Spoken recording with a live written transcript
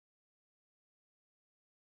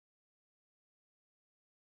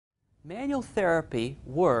Manual therapy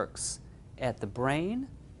works at the brain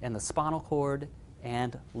and the spinal cord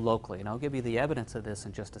and locally, and I'll give you the evidence of this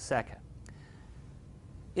in just a second.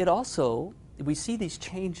 It also, we see these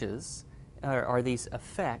changes or these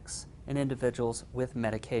effects in individuals with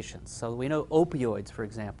medications. So we know opioids, for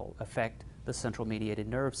example, affect the central mediated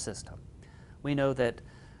nerve system. We know that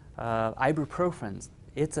ibuprofen,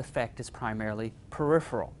 its effect is primarily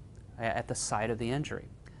peripheral at the site of the injury.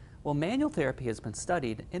 Well, manual therapy has been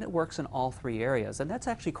studied and it works in all three areas, and that's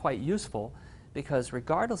actually quite useful because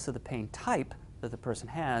regardless of the pain type that the person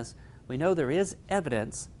has, we know there is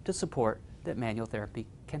evidence to support that manual therapy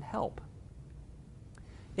can help.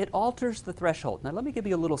 It alters the threshold. Now let me give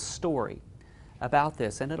you a little story about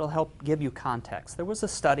this and it'll help give you context. There was a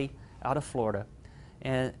study out of Florida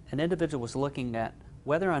and an individual was looking at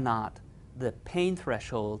whether or not the pain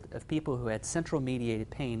threshold of people who had central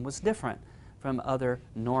mediated pain was different from other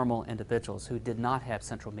normal individuals who did not have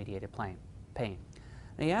central mediated pain. And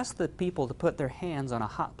he asked the people to put their hands on a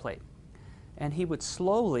hot plate, and he would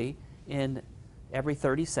slowly, in every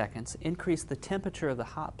 30 seconds, increase the temperature of the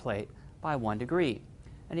hot plate by 1 degree.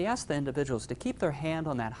 And he asked the individuals to keep their hand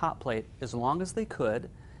on that hot plate as long as they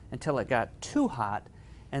could until it got too hot,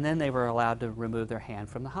 and then they were allowed to remove their hand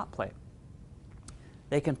from the hot plate.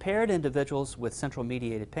 They compared individuals with central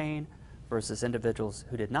mediated pain versus individuals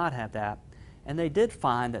who did not have that, and they did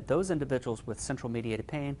find that those individuals with central mediated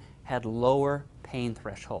pain had lower pain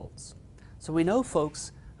thresholds. So we know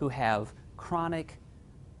folks who have chronic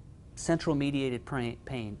central mediated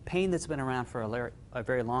pain that's been around for a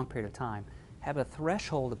very long period of time, have a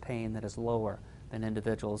threshold of pain that is lower than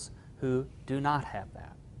individuals who do not have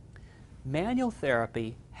that. Manual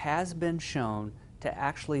therapy has been shown to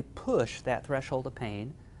actually push that threshold of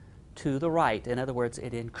pain to the right. In other words,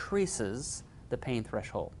 it increases the pain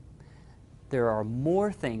threshold. There are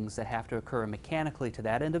more things that have to occur mechanically to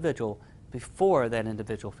that individual before that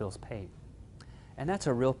individual feels pain. And that's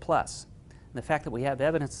a real plus. And the fact that we have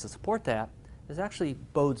evidence to support that is actually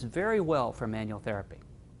bodes very well for manual therapy.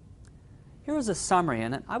 Here is a summary,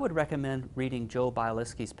 and I would recommend reading Joe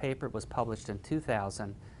Bialyski's paper. It was published in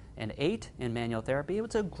 2008 in Manual Therapy. It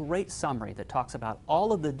was a great summary that talks about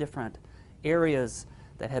all of the different areas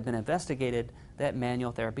that have been investigated that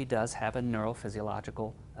manual therapy does have a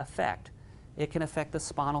neurophysiological effect. It can affect the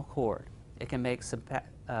spinal cord. It can make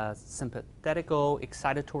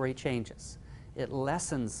sympathetico-excitatory changes. It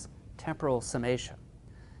lessens temporal summation.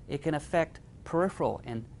 It can affect peripheral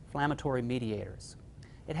inflammatory mediators.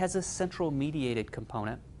 It has a central mediated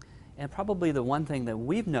component, and probably the one thing that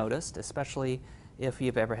we've noticed, especially if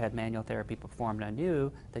you've ever had manual therapy performed on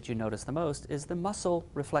you, that you notice the most is the muscle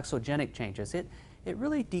reflexogenic changes. It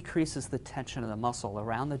really decreases the tension of the muscle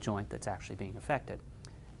around the joint that's actually being affected.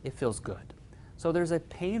 It feels good. So there's a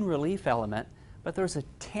pain relief element, but there's a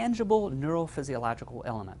tangible neurophysiological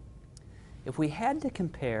element. If we had to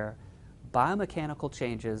compare biomechanical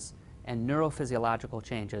changes and neurophysiological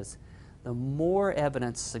changes, the more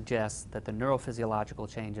evidence suggests that the neurophysiological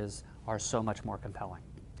changes are so much more compelling.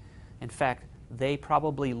 In fact, they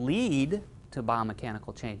probably lead to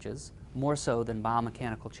biomechanical changes more so than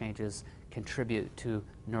biomechanical changes contribute to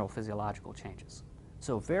neurophysiological changes.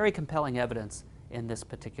 So very compelling evidence in this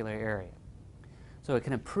particular area. So it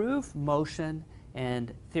can improve motion,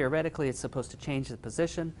 and theoretically it's supposed to change the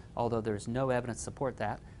position, although there's no evidence to support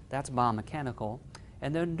that. That's biomechanical.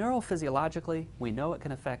 And then neurophysiologically, we know it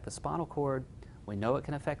can affect the spinal cord, we know it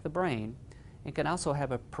can affect the brain, and can also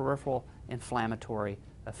have a peripheral inflammatory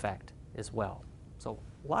effect as well. So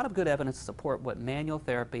a lot of good evidence to support what manual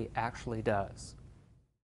therapy actually does.